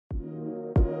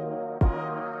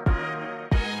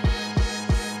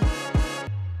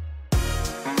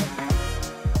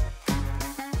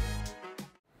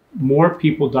more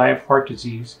people die of heart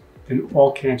disease than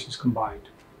all cancers combined.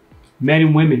 Men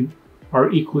and women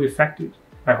are equally affected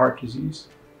by heart disease.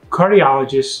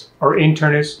 Cardiologists are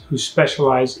internists who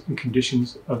specialize in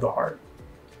conditions of the heart.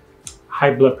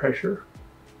 High blood pressure,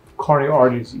 coronary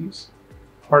artery disease,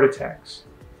 heart attacks,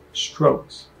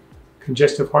 strokes,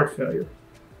 congestive heart failure.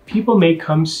 People may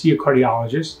come see a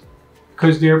cardiologist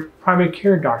because their primary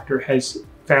care doctor has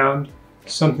found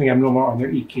something abnormal on their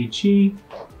EKG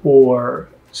or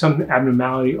some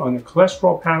abnormality on their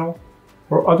cholesterol panel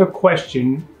or other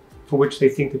question for which they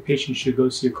think the patient should go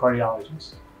see a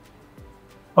cardiologist.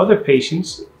 Other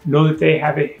patients know that they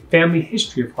have a family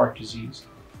history of heart disease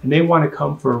and they want to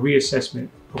come for a reassessment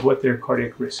of what their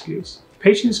cardiac risk is.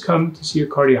 Patients come to see a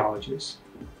cardiologist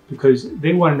because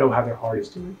they want to know how their heart is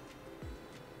doing.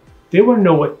 They want to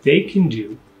know what they can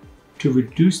do to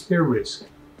reduce their risk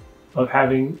of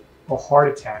having a heart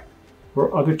attack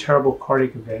or other terrible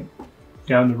cardiac event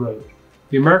down the road.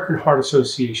 The American Heart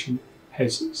Association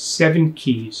has 7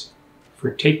 keys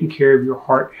for taking care of your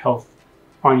heart health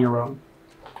on your own.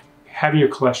 Having your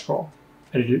cholesterol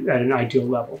at an ideal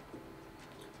level.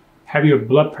 Having your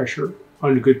blood pressure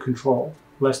under good control,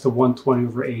 less than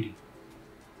 120/80.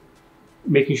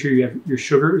 Making sure your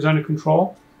sugar is under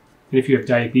control, and if you have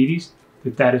diabetes,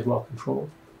 that is well controlled.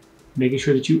 Making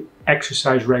sure that you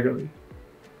exercise regularly.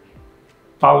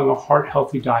 Following a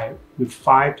heart-healthy diet with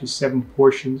 5 to 7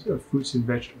 portions of fruits and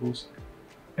vegetables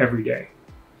every day.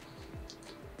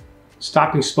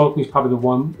 Stopping smoking is probably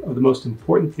one of the most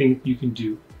important things you can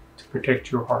do to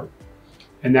protect your heart.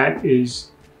 And that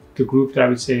is the group that I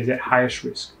would say is at highest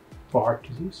risk for heart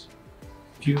disease.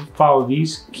 If you follow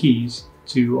these keys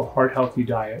to a heart-healthy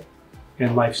diet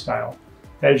and lifestyle,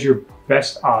 that is your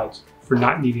best odds for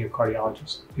not needing a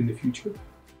cardiologist in the future.